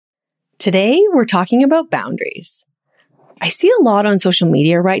Today, we're talking about boundaries. I see a lot on social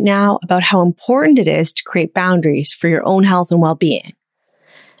media right now about how important it is to create boundaries for your own health and well-being.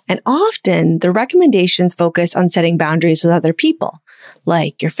 And often, the recommendations focus on setting boundaries with other people,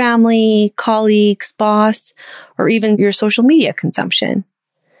 like your family, colleagues, boss, or even your social media consumption.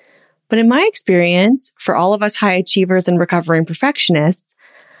 But in my experience, for all of us high achievers and recovering perfectionists,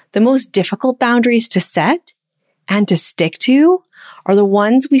 the most difficult boundaries to set and to stick to are the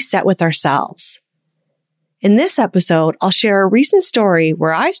ones we set with ourselves. In this episode, I'll share a recent story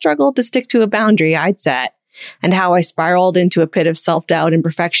where I struggled to stick to a boundary I'd set and how I spiraled into a pit of self-doubt and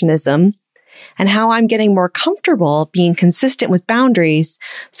perfectionism, and how I'm getting more comfortable being consistent with boundaries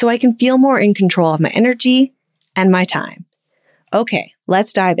so I can feel more in control of my energy and my time. Okay,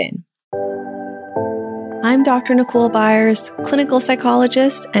 let's dive in. I'm Dr. Nicole Byers, clinical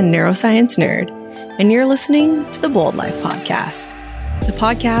psychologist and neuroscience nerd, and you're listening to the Bold Life Podcast, the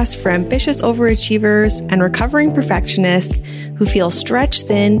podcast for ambitious overachievers and recovering perfectionists who feel stretched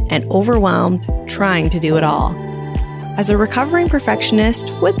thin and overwhelmed trying to do it all. As a recovering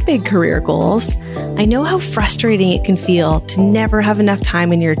perfectionist with big career goals, I know how frustrating it can feel to never have enough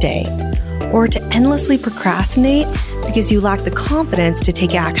time in your day, or to endlessly procrastinate because you lack the confidence to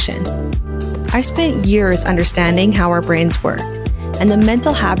take action. I've spent years understanding how our brains work and the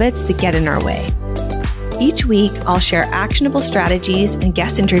mental habits that get in our way. Each week, I'll share actionable strategies and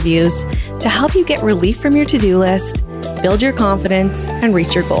guest interviews to help you get relief from your to-do list, build your confidence, and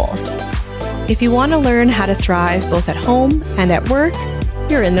reach your goals. If you want to learn how to thrive both at home and at work,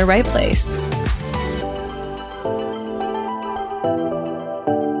 you're in the right place.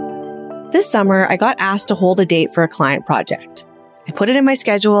 This summer, I got asked to hold a date for a client project. I put it in my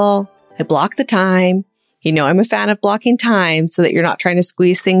schedule. I blocked the time. You know, I'm a fan of blocking time so that you're not trying to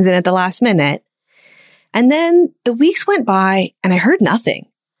squeeze things in at the last minute. And then the weeks went by and I heard nothing.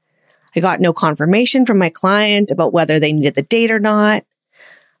 I got no confirmation from my client about whether they needed the date or not.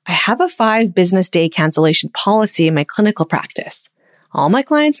 I have a 5 business day cancellation policy in my clinical practice. All my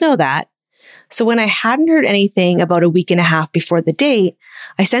clients know that. So when I hadn't heard anything about a week and a half before the date,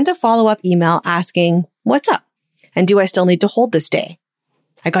 I sent a follow-up email asking, "What's up? And do I still need to hold this day?"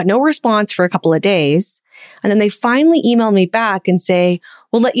 I got no response for a couple of days. And then they finally emailed me back and say,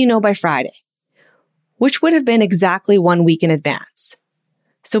 "We'll let you know by Friday," which would have been exactly 1 week in advance.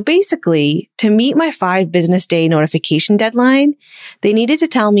 So basically, to meet my 5 business day notification deadline, they needed to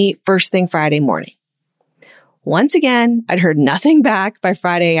tell me first thing Friday morning. Once again, I'd heard nothing back by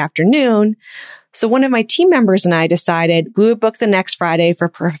Friday afternoon, so one of my team members and I decided we would book the next Friday for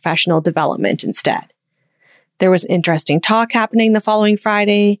professional development instead. There was an interesting talk happening the following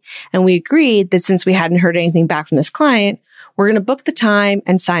Friday, and we agreed that since we hadn't heard anything back from this client, we're going to book the time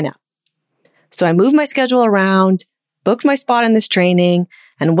and sign up. So I moved my schedule around, booked my spot in this training,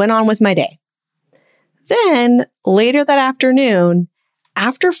 and went on with my day. Then, later that afternoon,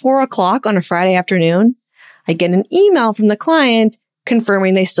 after 4 o'clock on a Friday afternoon, I get an email from the client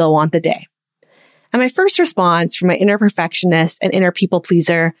confirming they still want the day. And my first response from my inner perfectionist and inner people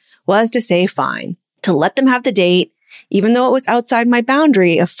pleaser was to say fine, to let them have the date, even though it was outside my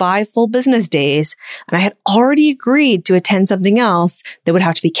boundary of 5 full business days, and I had already agreed to attend something else that would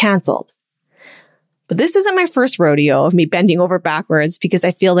have to be canceled. But this isn't my first rodeo of me bending over backwards because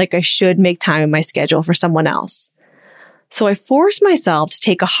I feel like I should make time in my schedule for someone else. So I forced myself to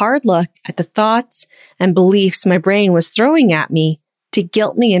take a hard look at the thoughts and beliefs my brain was throwing at me to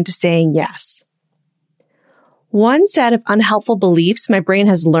guilt me into saying yes. One set of unhelpful beliefs my brain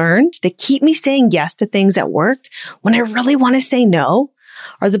has learned that keep me saying yes to things at work when I really want to say no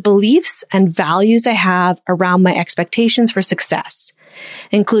are the beliefs and values I have around my expectations for success,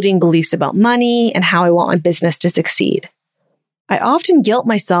 including beliefs about money and how I want my business to succeed. I often guilt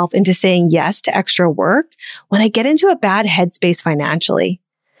myself into saying yes to extra work when I get into a bad headspace financially,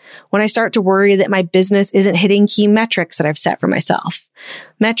 when I start to worry that my business isn't hitting key metrics that I've set for myself.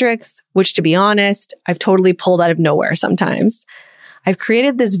 Metrics, which to be honest, I've totally pulled out of nowhere sometimes. I've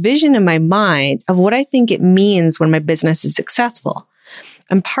created this vision in my mind of what I think it means when my business is successful.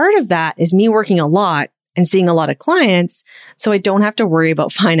 And part of that is me working a lot and seeing a lot of clients so I don't have to worry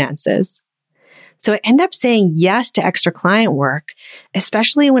about finances. So I end up saying yes to extra client work,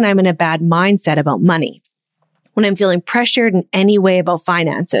 especially when I'm in a bad mindset about money, when I'm feeling pressured in any way about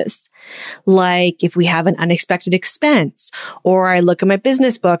finances. Like if we have an unexpected expense, or I look at my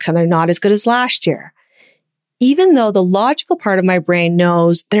business books and they're not as good as last year. Even though the logical part of my brain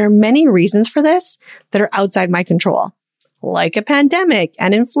knows there are many reasons for this that are outside my control, like a pandemic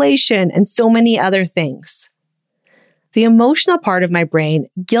and inflation and so many other things. The emotional part of my brain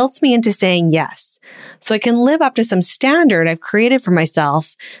guilts me into saying yes, so I can live up to some standard I've created for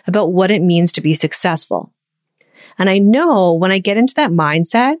myself about what it means to be successful. And I know when I get into that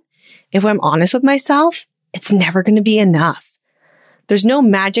mindset, if I'm honest with myself, it's never going to be enough. There's no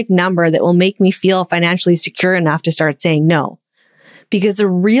magic number that will make me feel financially secure enough to start saying no. Because the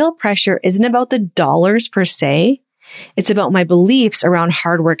real pressure isn't about the dollars per se, it's about my beliefs around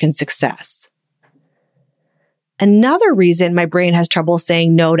hard work and success. Another reason my brain has trouble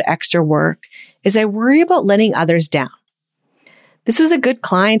saying no to extra work is I worry about letting others down. This was a good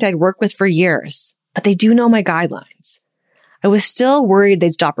client I'd worked with for years, but they do know my guidelines. I was still worried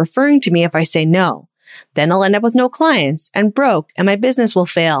they'd stop referring to me if I say no. Then I'll end up with no clients and broke and my business will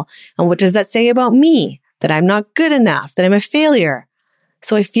fail. And what does that say about me? That I'm not good enough, that I'm a failure.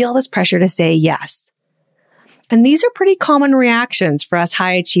 So I feel this pressure to say yes. And these are pretty common reactions for us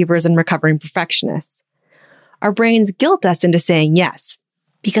high achievers and recovering perfectionists. Our brains guilt us into saying yes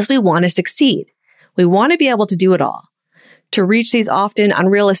because we want to succeed. We want to be able to do it all, to reach these often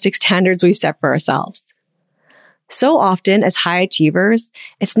unrealistic standards we've set for ourselves. So often as high achievers,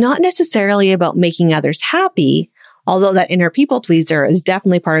 it's not necessarily about making others happy, although that inner people pleaser is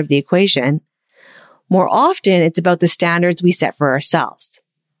definitely part of the equation. More often, it's about the standards we set for ourselves.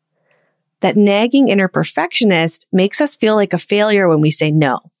 That nagging inner perfectionist makes us feel like a failure when we say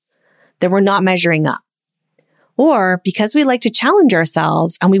no, that we're not measuring up. Or because we like to challenge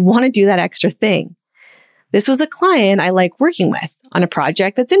ourselves and we want to do that extra thing. This was a client I like working with on a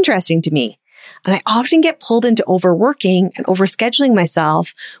project that's interesting to me. And I often get pulled into overworking and overscheduling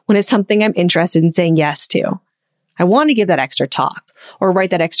myself when it's something I'm interested in saying yes to. I want to give that extra talk or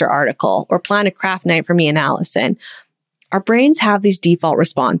write that extra article or plan a craft night for me and Allison. Our brains have these default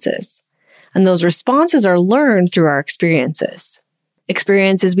responses. And those responses are learned through our experiences.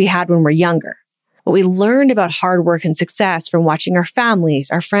 Experiences we had when we're younger. What we learned about hard work and success from watching our families,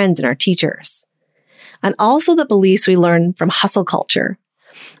 our friends, and our teachers. And also the beliefs we learn from hustle culture.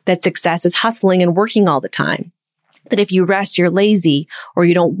 That success is hustling and working all the time. That if you rest, you're lazy or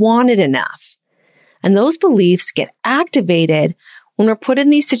you don't want it enough. And those beliefs get activated when we're put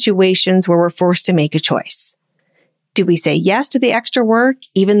in these situations where we're forced to make a choice. Do we say yes to the extra work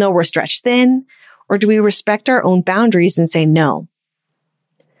even though we're stretched thin? Or do we respect our own boundaries and say no?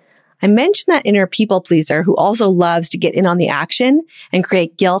 I mentioned that inner people pleaser who also loves to get in on the action and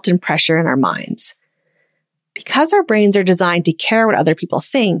create guilt and pressure in our minds. Because our brains are designed to care what other people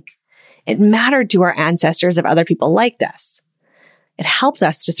think, it mattered to our ancestors if other people liked us. It helped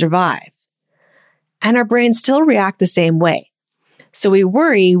us to survive. And our brains still react the same way. So we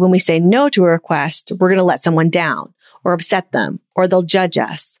worry when we say no to a request, we're going to let someone down or upset them or they'll judge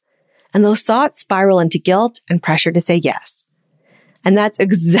us. And those thoughts spiral into guilt and pressure to say yes. And that's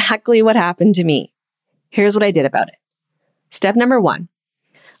exactly what happened to me. Here's what I did about it. Step number 1.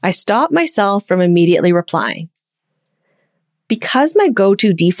 I stopped myself from immediately replying. Because my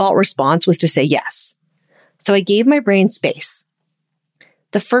go-to default response was to say yes. So I gave my brain space.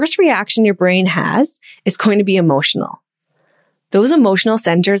 The first reaction your brain has is going to be emotional. Those emotional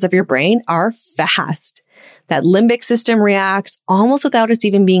centers of your brain are fast. That limbic system reacts almost without us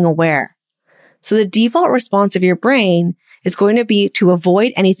even being aware. So the default response of your brain is going to be to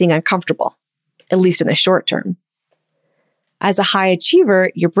avoid anything uncomfortable, at least in the short term. As a high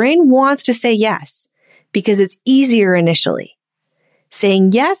achiever, your brain wants to say yes because it's easier initially.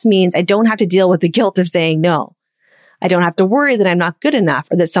 Saying yes means I don't have to deal with the guilt of saying no. I don't have to worry that I'm not good enough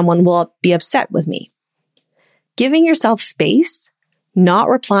or that someone will be upset with me. Giving yourself space, not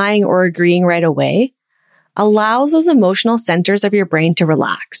replying or agreeing right away, allows those emotional centers of your brain to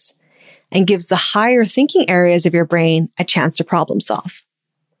relax and gives the higher thinking areas of your brain a chance to problem solve.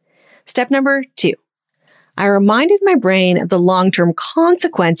 Step number 2. I reminded my brain of the long-term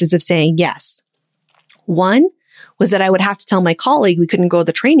consequences of saying yes. One was that I would have to tell my colleague we couldn't go to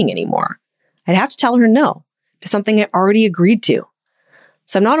the training anymore. I'd have to tell her no to something I already agreed to.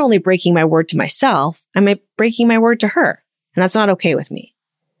 So I'm not only breaking my word to myself, I'm breaking my word to her. And that's not okay with me.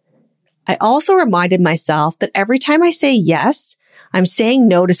 I also reminded myself that every time I say yes, I'm saying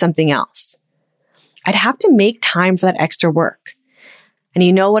no to something else. I'd have to make time for that extra work. And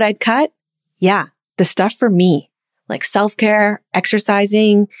you know what I'd cut? Yeah, the stuff for me, like self-care,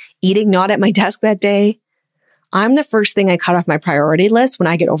 exercising, eating not at my desk that day. I'm the first thing I cut off my priority list when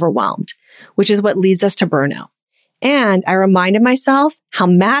I get overwhelmed, which is what leads us to burnout. And I reminded myself how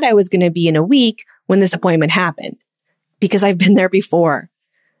mad I was going to be in a week when this appointment happened, because I've been there before.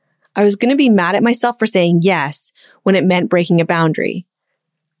 I was going to be mad at myself for saying yes when it meant breaking a boundary.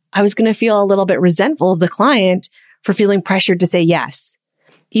 I was going to feel a little bit resentful of the client for feeling pressured to say yes,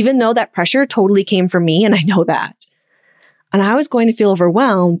 even though that pressure totally came from me and I know that. and I was going to feel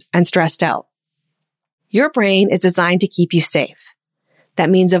overwhelmed and stressed out. Your brain is designed to keep you safe. That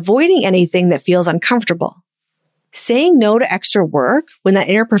means avoiding anything that feels uncomfortable. Saying no to extra work when that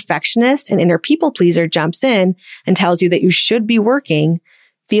inner perfectionist and inner people pleaser jumps in and tells you that you should be working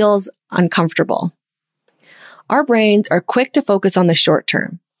feels uncomfortable. Our brains are quick to focus on the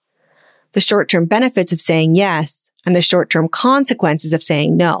short-term benefits of saying yes and the short-term consequences of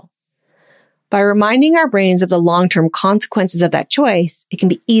saying no. By reminding our brains of the long-term consequences of that choice, it can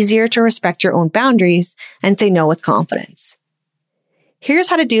be easier to respect your own boundaries and say no with confidence. Here's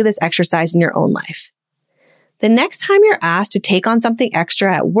how to do this exercise in your own life. The next time you're asked to take on something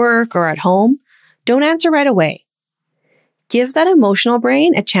extra at work or at home, don't answer right away. Give that emotional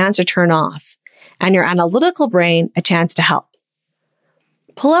brain a chance to turn off and your analytical brain a chance to help.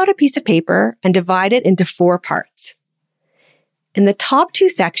 Pull out a piece of paper and divide it into 4 parts. In the top 2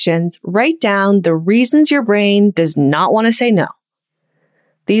 sections, write down the reasons your brain does not want to say no.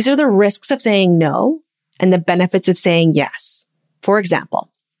 These are the risks of saying no and the benefits of saying yes. For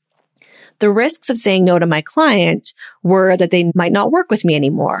example, the risks of saying no to my client were that they might not work with me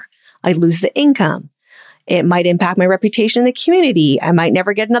anymore. I'd lose the income. It might impact my reputation in the community. I might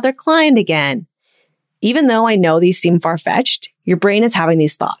never get another client again. Even though I know these seem far-fetched, your brain is having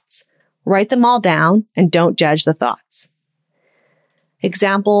these thoughts. Write them all down and don't judge the thoughts.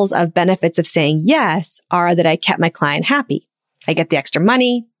 Examples of benefits of saying yes are that I kept my client happy. I get the extra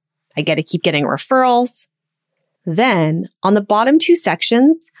money. I get to keep getting referrals. Then, on the bottom 2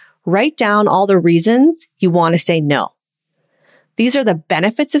 sections, write down all the reasons you want to say no. These are the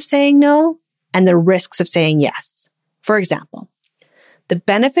benefits of saying no and the risks of saying yes. For example, the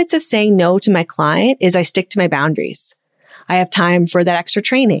benefits of saying no to my client is I stick to my boundaries. I have time for that extra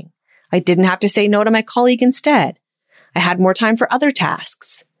training. I didn't have to say no to my colleague instead. I had more time for other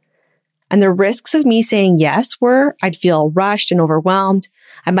tasks. And the risks of me saying yes were I'd feel rushed and overwhelmed.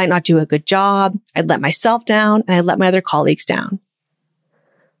 I might not do a good job. I'd let myself down and I'd let my other colleagues down.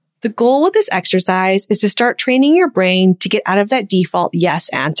 The goal with this exercise is to start training your brain to get out of that default yes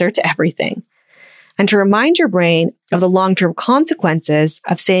answer to everything and to remind your brain of the long-term consequences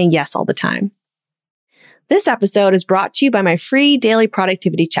of saying yes all the time. This episode is brought to you by my free daily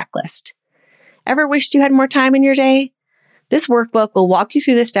productivity checklist. Ever wished you had more time in your day? This workbook will walk you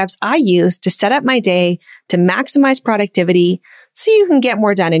through the steps I use to set up my day to maximize productivity so you can get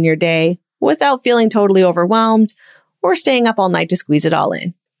more done in your day without feeling totally overwhelmed or staying up all night to squeeze it all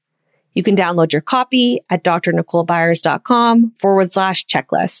in. You can download your copy at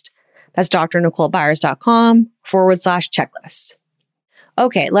drnicolebyers.com/checklist. That's drnicolebyers.com/checklist.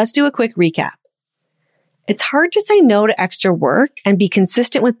 Okay, let's do a quick recap. It's hard to say no to extra work and be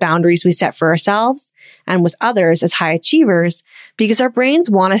consistent with boundaries we set for ourselves and with others as high achievers because our brains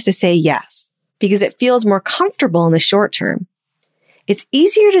want us to say yes, because it feels more comfortable in the short term. It's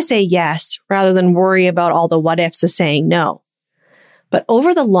easier to say yes rather than worry about all the what ifs of saying no. But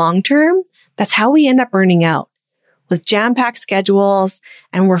over the long term, that's how we end up burning out with jam-packed schedules,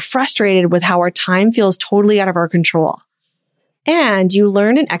 and we're frustrated with how our time feels totally out of our control. And you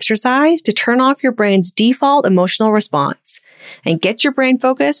learn an exercise to turn off your brain's default emotional response and get your brain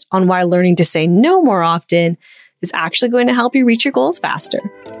focused on why learning to say no more often is actually going to help you reach your goals faster.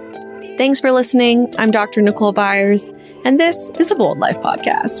 Thanks for listening. I'm Dr. Nicole Byers, and this is the Bold Life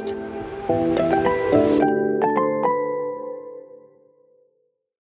Podcast.